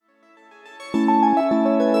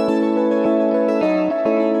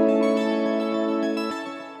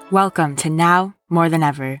Welcome to Now More Than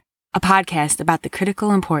Ever, a podcast about the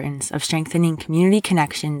critical importance of strengthening community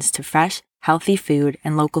connections to fresh, healthy food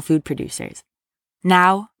and local food producers.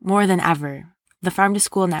 Now more than ever, the Farm to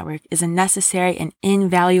School Network is a necessary and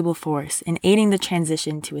invaluable force in aiding the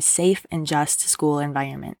transition to a safe and just school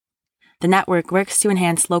environment. The network works to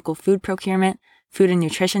enhance local food procurement, food and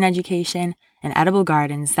nutrition education, and edible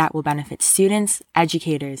gardens that will benefit students,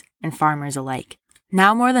 educators, and farmers alike.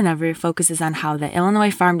 Now more than ever focuses on how the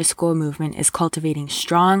Illinois Farm to School movement is cultivating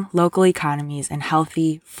strong local economies and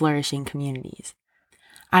healthy, flourishing communities.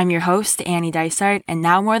 I'm your host, Annie Dysart, and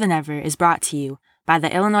Now More Than Ever is brought to you by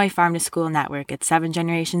the Illinois Farm to School Network at 7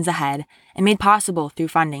 Generations Ahead and made possible through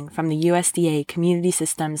funding from the USDA Community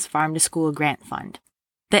Systems Farm to School Grant Fund.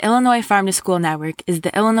 The Illinois Farm to School Network is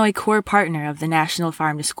the Illinois core partner of the National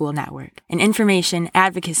Farm to School Network, an information,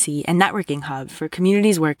 advocacy, and networking hub for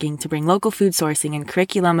communities working to bring local food sourcing and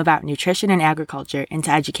curriculum about nutrition and agriculture into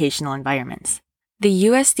educational environments. The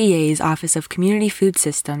USDA's Office of Community Food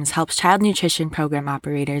Systems helps child nutrition program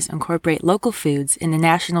operators incorporate local foods in the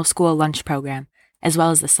National School Lunch Program, as well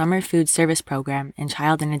as the Summer Food Service Program and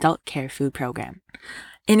Child and Adult Care Food Program.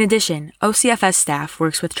 In addition, OCFS staff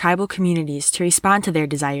works with tribal communities to respond to their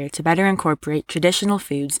desire to better incorporate traditional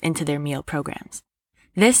foods into their meal programs.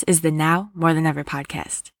 This is the Now More Than Ever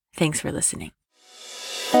podcast. Thanks for listening.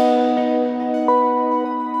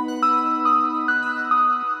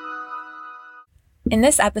 In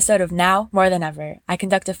this episode of Now More Than Ever, I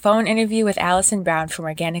conduct a phone interview with Allison Brown from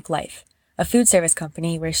Organic Life, a food service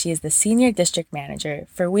company where she is the Senior District Manager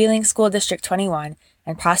for Wheeling School District 21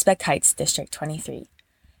 and Prospect Heights District 23.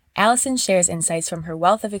 Allison shares insights from her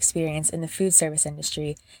wealth of experience in the food service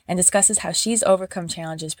industry and discusses how she's overcome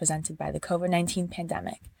challenges presented by the COVID-19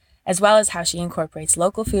 pandemic, as well as how she incorporates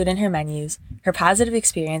local food in her menus, her positive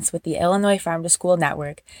experience with the Illinois Farm to School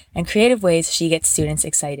Network, and creative ways she gets students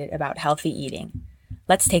excited about healthy eating.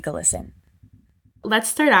 Let's take a listen. Let's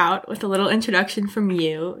start out with a little introduction from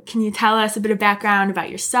you. Can you tell us a bit of background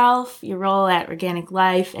about yourself, your role at Organic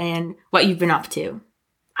Life, and what you've been up to?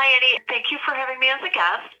 Hi, Annie. Thank you for having me as a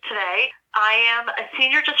guest today. I am a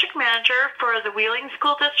Senior District Manager for the Wheeling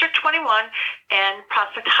School District 21 and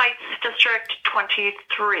Prospect Heights District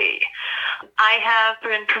 23. I have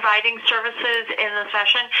been providing services in this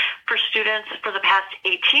fashion for students for the past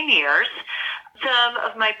 18 years. Some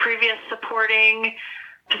of my previous supporting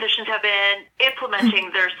positions have been implementing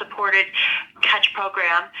their supported CATCH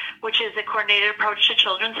program, which is a coordinated approach to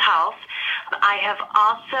children's health. I have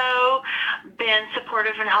also been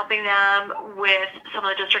supportive in helping them with some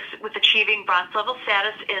of the districts with achieving bronze level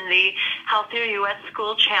status in the Healthier U.S.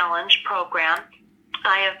 School Challenge program.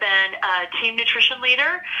 I have been a team nutrition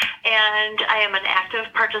leader, and I am an active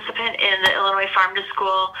participant in the Illinois Farm to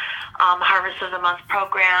School Harvest of the Month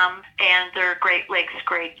program and their Great Lakes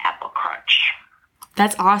Great Apple Crunch.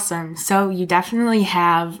 That's awesome. So you definitely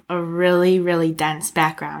have a really, really dense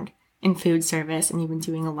background in food service, and you've been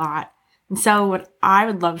doing a lot. And so what I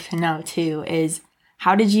would love to know, too, is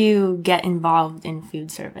how did you get involved in food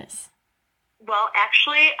service? Well,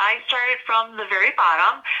 actually, I started from the very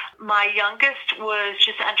bottom. My youngest was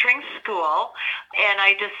just entering school, and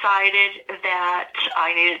I decided that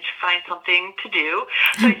I needed to find something to do.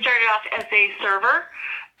 So I started off as a server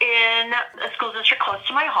in a school district close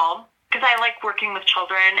to my home, because I like working with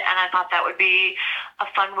children, and I thought that would be a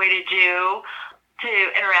fun way to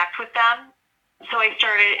interact with them. So I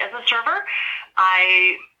started as a server.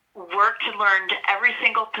 I worked and learned every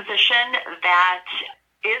single position that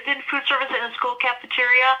is in food service in a school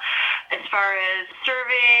cafeteria, as far as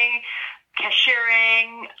serving,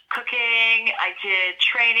 cashiering, cooking. I did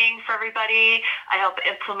training for everybody. I helped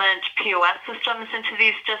implement POS systems into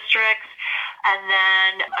these districts. And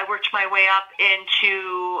then I worked my way up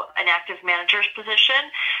into an active manager's position.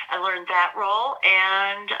 I learned that role,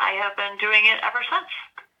 and I have been doing it ever since.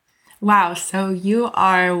 Wow, so you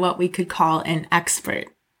are what we could call an expert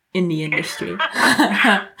in the industry.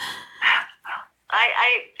 I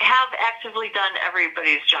have actively done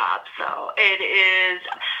everybody's job, so it is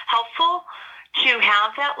helpful to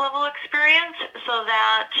have that level of experience so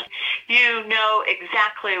that you know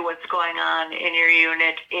exactly what's going on in your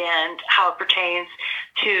unit and how it pertains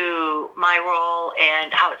to my role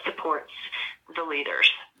and how it supports the leaders.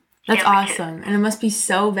 That's awesome. And it must be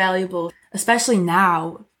so valuable, especially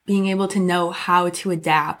now, being able to know how to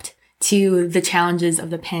adapt to the challenges of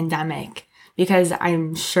the pandemic, because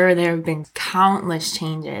I'm sure there have been countless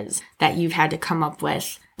changes that you've had to come up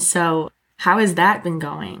with. So how has that been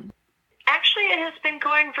going? Actually, it has been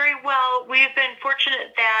going very well. We've been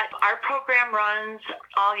fortunate that our program runs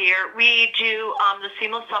all year. We do the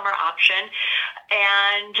Seamless Summer option,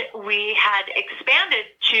 and we had expanded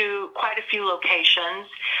to quite a few locations.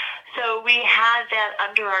 So we had that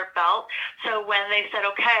under our belt. So when they said,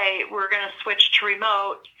 okay, we're going to switch to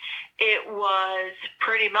remote, it was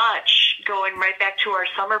pretty much going right back to our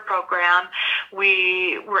summer program.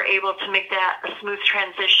 We were able to make that a smooth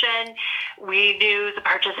transition. We knew the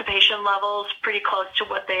participation levels pretty close to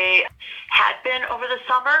what they had been over the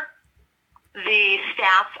summer. The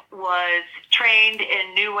staff was trained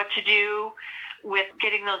and knew what to do with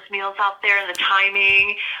getting those meals out there and the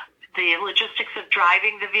timing, the logistics of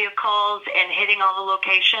driving the vehicles and hitting all the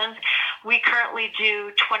locations. We currently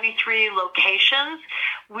do 23 locations.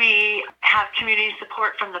 We have community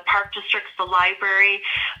support from the park districts, the library.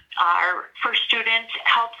 Our first student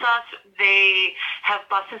helps us. They have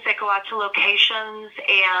buses that go out to locations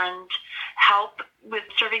and help with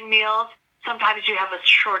serving meals. Sometimes you have a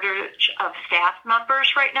shortage of staff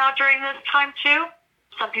members right now during this time too.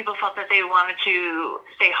 Some people felt that they wanted to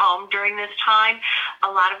stay home during this time.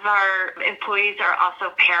 A lot of our employees are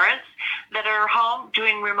also parents that are home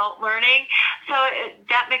doing remote learning. So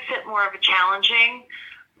that makes it more of a challenging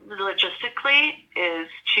logistically is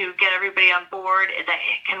to get everybody on board that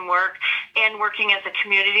can work and working as a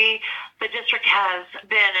community. The district has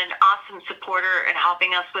been an awesome supporter in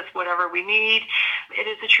helping us with whatever we need. It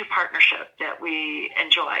is a true partnership that we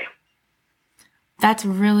enjoy. That's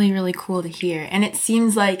really, really cool to hear. And it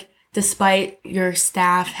seems like despite your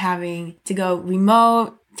staff having to go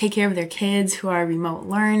remote, take care of their kids who are remote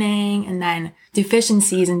learning, and then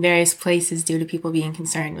deficiencies in various places due to people being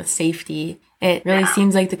concerned with safety, it really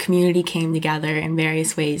seems like the community came together in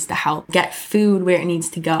various ways to help get food where it needs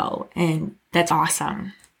to go. And that's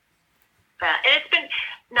awesome. And it's been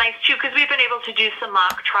nice too because we've been able to do some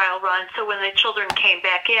mock trial runs. So when the children came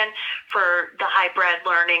back in for the hybrid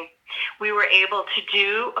learning, we were able to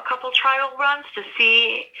do a couple trial runs to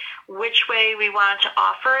see which way we wanted to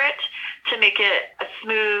offer it to make it a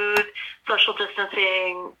smooth, social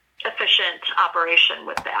distancing, efficient operation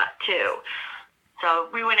with that too. So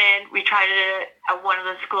we went in, we tried it at one of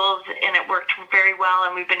the schools, and it worked very well,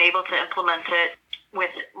 and we've been able to implement it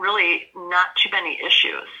with really not too many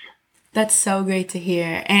issues. That's so great to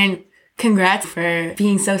hear. And congrats for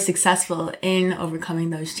being so successful in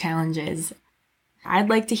overcoming those challenges. I'd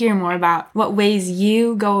like to hear more about what ways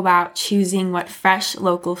you go about choosing what fresh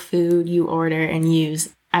local food you order and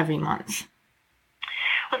use every month.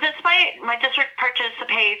 Well, since my district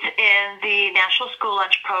participates in the National School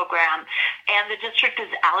Lunch Program and the district is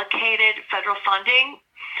allocated federal funding,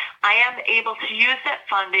 I am able to use that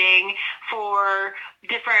funding for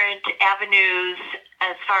different avenues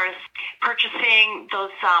as far as purchasing those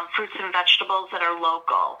fruits and vegetables that are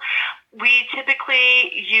local. We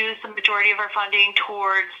typically use the majority of our funding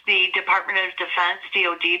towards the Department of Defense,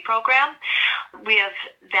 DoD program. We have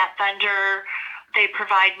that vendor. They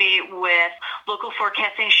provide me with local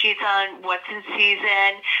forecasting sheets on what's in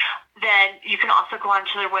season. Then you can also go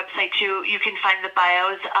onto their website too. You can find the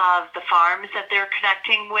bios of the farms that they're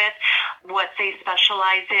connecting with, what they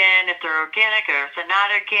specialize in, if they're organic or if they're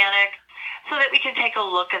not organic, so that we can take a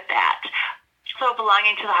look at that. So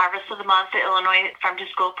belonging to the Harvest of the Month, the Illinois Farm to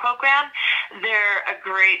School program, they're a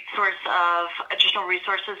great source of additional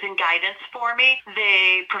resources and guidance for me.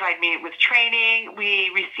 They provide me with training. We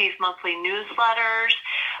receive monthly newsletters,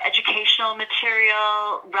 educational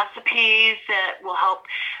material, recipes that will help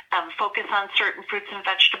focus on certain fruits and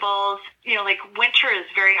vegetables. You know, like winter is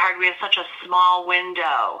very hard. We have such a small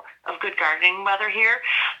window of good gardening weather here.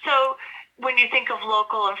 So when you think of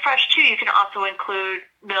local and fresh too, you can also include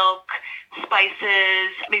milk, spices,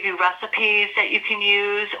 maybe recipes that you can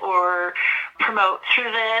use or promote through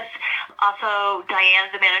this. Also, Diane,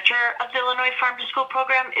 the manager of the Illinois Farm to School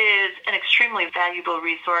program, is an extremely valuable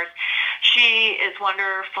resource. She is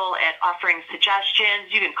wonderful at offering suggestions.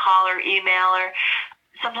 You can call her, email her.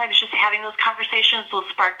 Sometimes just having those conversations will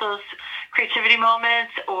spark those creativity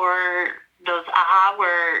moments or those aha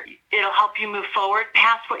where it'll help you move forward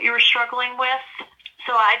past what you were struggling with.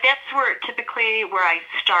 So that's typically where I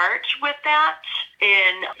start with that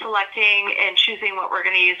in selecting and choosing what we're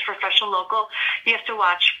going to use for fresh and local. You have to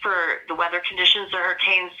watch for the weather conditions. The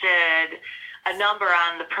hurricanes did a number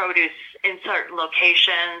on the produce in certain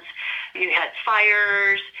locations. You had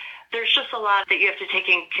fires. There's just a lot that you have to take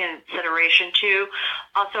in consideration too.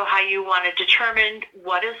 Also, how you want to determine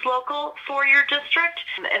what is local for your district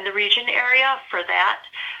and the region area for that.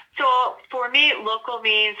 So for me, local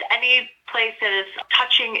means any place that is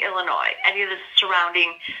touching Illinois, any of the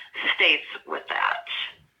surrounding states with that.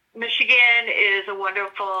 Michigan is a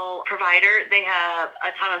wonderful provider. They have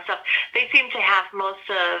a ton of stuff. They seem to have most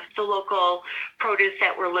of the local produce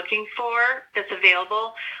that we're looking for that's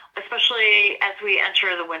available, especially as we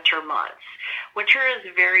enter the winter months. Winter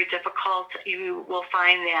is very difficult. You will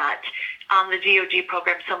find that on the DoD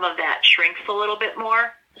program, some of that shrinks a little bit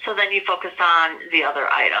more. So then you focus on the other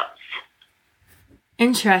items.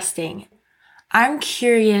 Interesting. I'm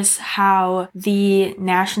curious how the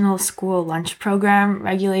National School Lunch Program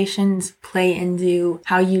regulations play into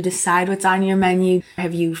how you decide what's on your menu.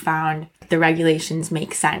 Have you found the regulations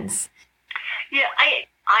make sense? Yeah,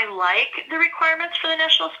 I like the requirements for the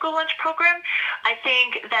National School Lunch Program. I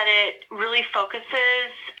think that it really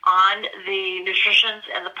focuses on the nutrition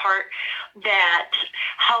and the part that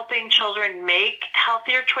helping children make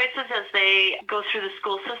healthier choices as they go through the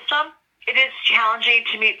school system. It is challenging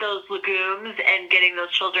to meet those legumes and getting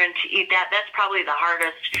those children to eat that. That's probably the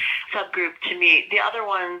hardest subgroup to meet. The other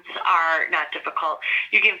ones are not difficult.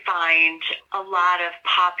 You can find a lot of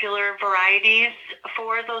popular varieties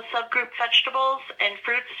for those subgroup vegetables and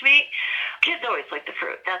fruits to meet. Kids always like the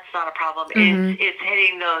fruit. That's not a problem. Mm-hmm. It's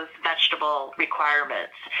hitting those vegetable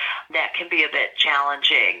requirements that can be a bit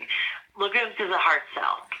challenging. Legumes is a hard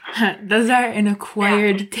sell. Those are an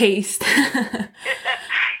acquired taste.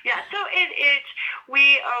 Yeah, so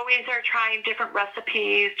we always are trying different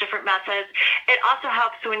recipes, different methods. It also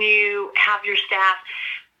helps when you have your staff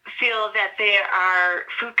feel that they are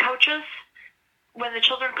food coaches when the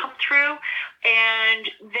children come through, and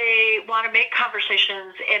they want to make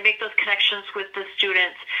conversations and make those connections with the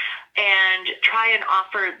students and try and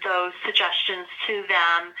offer those suggestions to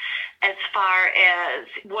them as far as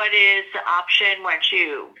what is the option. Why don't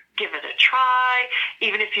you give it a try?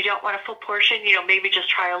 Even if you don't want a full portion, maybe just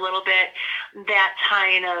try a little bit. That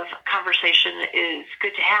kind of conversation is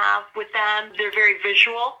good to have with them. They're very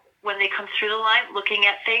visual when they come through the line looking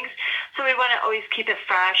at things. So we want to always keep it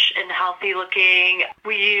fresh and healthy looking.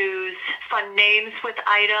 We use fun names with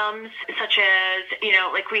items, such as,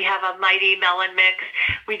 like we have a Mighty Melon Mix.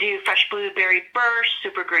 We do fresh blueberry burst,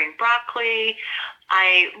 super green broccoli.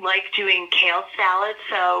 I like doing kale salad,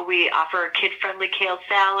 so we offer a kid-friendly kale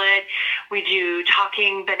salad. We do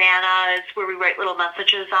talking bananas, where we write little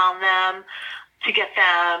messages on them to get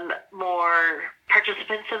them more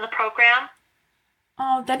participants in the program.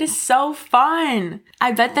 Oh, that is so fun.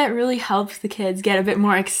 I bet that really helps the kids get a bit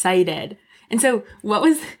more excited. And so what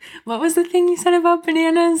was the thing you said about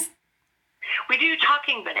bananas? We do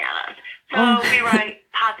talking bananas. So we write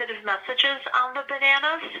positive messages on the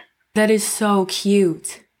bananas. That is so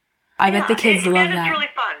cute. I bet the kids love that. It's really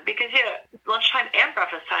fun because lunchtime and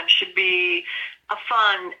breakfast time should be a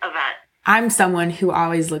fun event. I'm someone who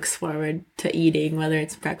always looks forward to eating, whether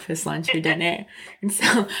it's breakfast, lunch, or dinner. And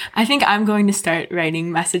so I think I'm going to start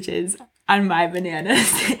writing messages on my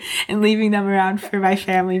bananas and leaving them around for my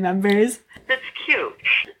family members. That's cute.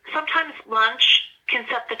 Sometimes lunch can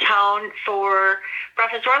set the tone for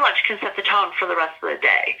breakfast, or lunch can set the tone for the rest of the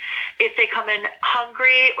day. If they come in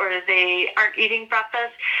hungry or they aren't eating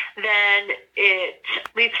breakfast, then it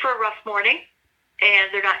leads for a rough morning and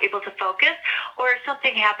they're not able to focus. Or if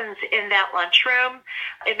something happens in that lunchroom,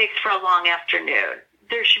 it makes for a long afternoon.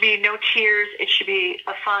 There should be no tears. It should be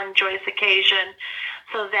a fun, joyous occasion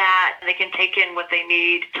so that they can take in what they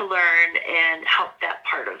need to learn and help that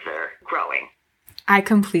part of their growing. I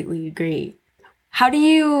completely agree. How do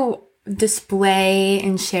you display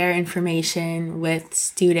and share information with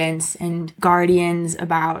students and guardians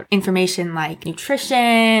about information like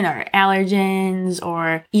nutrition or allergens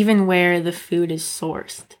or even where the food is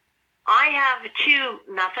sourced? I have two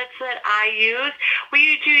methods that I use.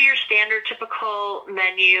 We do your standard typical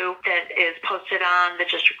menu that is posted on the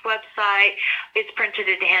district website. It's printed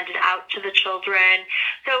and handed out to the children.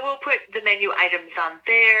 So we'll put the menu items on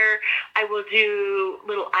there. I will do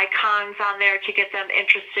little icons on there to get them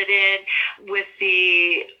interested in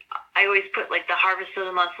I always put like the Harvest of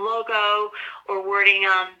the Month logo or wording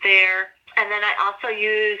on there. And then I also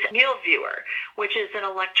use Meal Viewer, which is an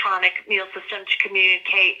electronic meal system to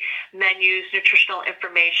communicate menus, nutritional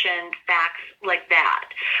information, facts like that.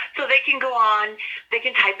 So they can go on, they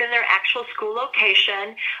can type in their actual school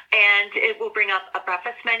location, and it will bring up a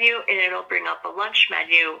breakfast menu, and it'll bring up a lunch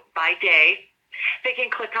menu by day. They can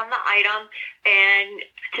click on the item, and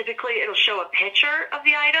typically it'll show a picture of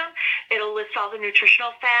the item. It'll list all the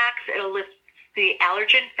nutritional facts. It'll list the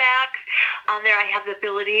allergen facts. On there, I have the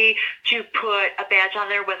ability to put a badge on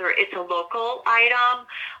there, whether it's a local item,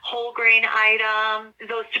 whole grain item,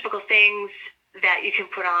 those typical things that you can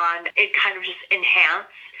put on. It kind of just enhance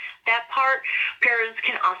that part, parents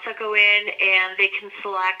can also go in and they can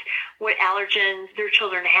select what allergens their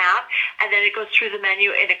children have, and then it goes through the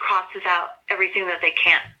menu and it crosses out everything that they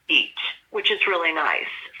can't eat, which is really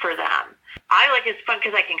nice for them. I like it's fun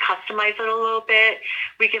because I can customize it a little bit.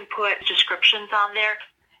 We can put descriptions on there.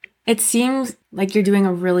 It seems like you're doing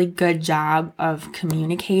a really good job of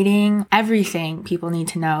communicating everything people need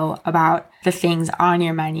to know about the things on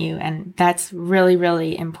your menu. And that's really,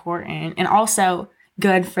 really important. And also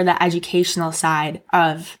good for the educational side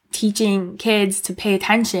of teaching kids to pay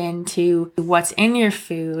attention to what's in your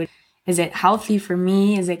food. Is it healthy for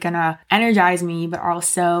me? Is it going to energize me? But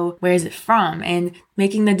also, where is it from? And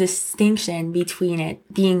making the distinction between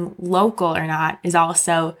it being local or not is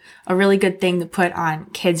also a really good thing to put on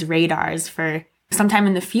kids' radars for sometime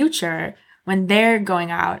in the future when they're going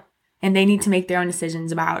out and they need to make their own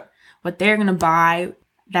decisions about what they're going to buy.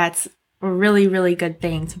 That's a really, really good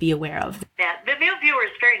thing to be aware of. Yeah, the meal viewer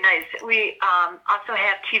is very nice. We also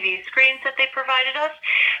have TV screens that they provided us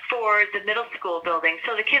for the middle school building.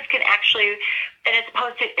 So the kids can actually, and it's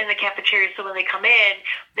posted in the cafeteria, so when they come in,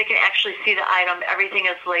 they can actually see the item. Everything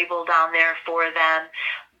is labeled down there for them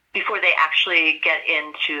before they actually get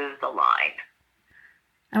into the line.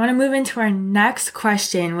 I want to move into our next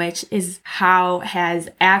question, which is how has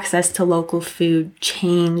access to local food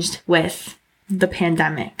changed with the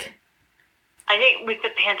pandemic? I think with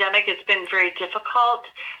the pandemic, it's been very difficult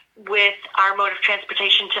with our mode of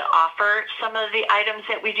transportation to offer some of the items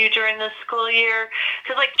that we do during the school year.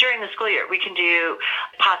 Because like during the school year, we can do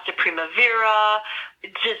pasta primavera,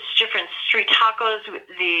 just different street tacos,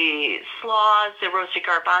 the slaws, the roasted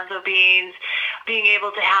garbanzo beans, being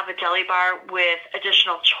able to have a deli bar with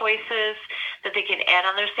additional choices that they can add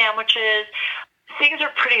on their sandwiches. Things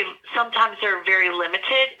are sometimes they're very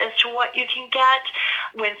limited as to what you can get.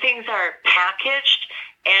 When things are packaged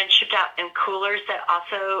and shipped out in coolers, that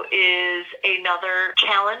also is another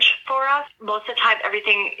challenge for us. Most of the time,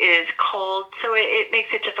 everything is cold, so it makes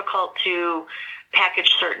it difficult to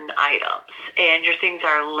package certain items, and your things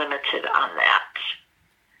are limited on that.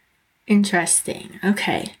 Interesting.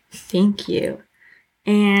 Okay, thank you.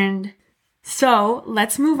 And so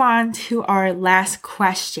let's move on to our last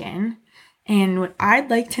question. And what I'd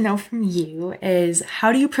like to know from you is,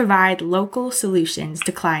 how do you provide local solutions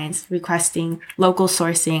to clients requesting local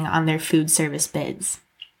sourcing on their food service bids?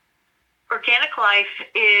 Organic Life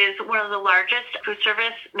is one of the largest food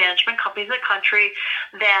service management companies in the country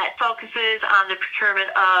that focuses on the procurement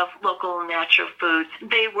of local and natural foods.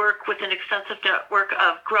 They work with an extensive network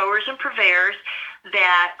of growers and purveyors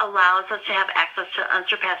that allows us to have access to an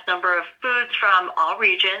unsurpassed number of foods from all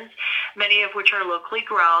regions, many of which are locally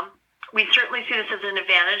grown. We certainly see this as an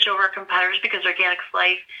advantage over our competitors because Organic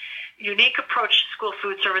Life's unique approach to school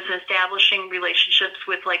food service and establishing relationships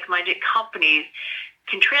with like-minded companies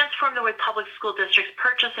can transform the way public school districts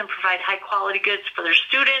purchase and provide high-quality goods for their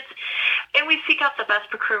students. And we seek out the best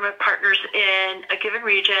procurement partners in a given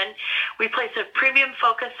region. We place a premium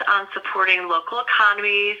focus on supporting local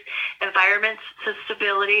economies, environment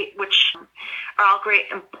sustainability, which are all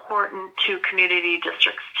great important to community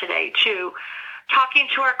districts today, too. Talking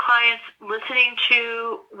to our clients, listening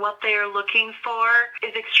to what they are looking for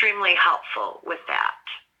is extremely helpful with that.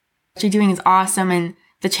 What you're doing is awesome, and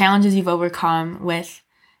the challenges you've overcome with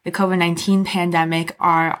the COVID-19 pandemic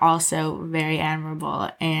are also very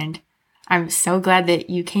admirable. And I'm so glad that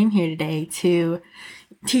you came here today to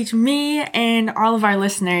teach me and all of our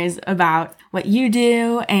listeners about what you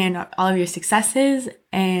do and all of your successes.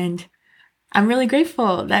 And I'm really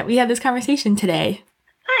grateful that we had this conversation today.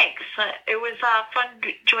 Thanks. It was fun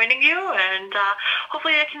joining you, and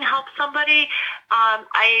hopefully I can help somebody.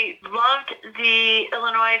 I loved the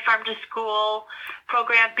Illinois Farm to School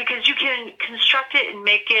program because you can construct it and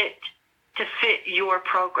make it to fit your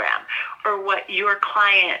program or what your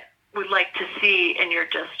client would like to see in your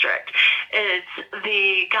district.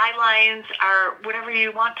 The guidelines are whatever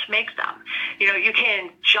you want to make them. You can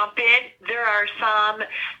jump in. There are some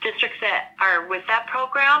districts that are with that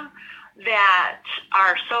program that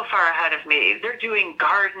are so far ahead of me. They're doing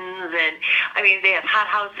gardens and they have hot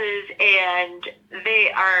houses, and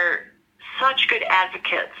they are such good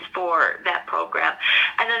advocates for that program.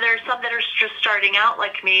 And then there's some that are just starting out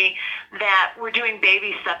like me that we're doing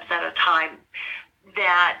baby steps at a time,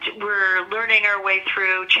 that we're learning our way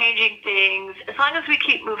through, changing things. As long as we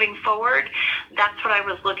keep moving forward, that's what I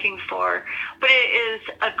was looking for. But it is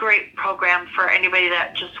a great program for anybody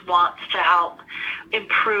that just wants to help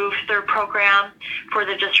improve their program for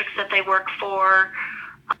the districts that they work for.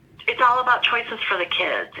 It's all about choices for the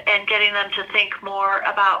kids and getting them to think more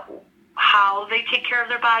about how they take care of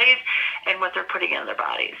their bodies and what they're putting in their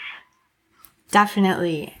bodies.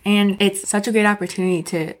 Definitely. And it's such a great opportunity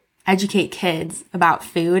to educate kids about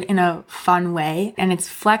food in a fun way. And it's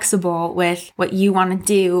flexible with what you want to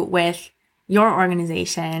do with your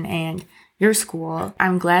organization and your school.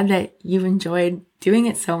 I'm glad that you've enjoyed doing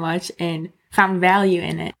it so much and found value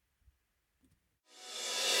in it.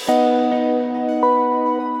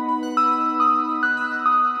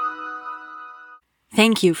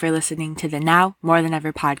 Thank you for listening to the Now More Than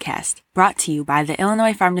Ever podcast, brought to you by the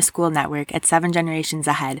Illinois Farm to School Network at 7 Generations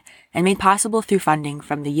Ahead and made possible through funding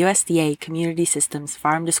from the USDA Community Systems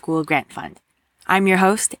Farm to School Grant Fund. I'm your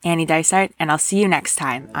host, Annie Dysart, and I'll see you next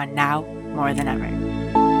time on Now More Than Ever.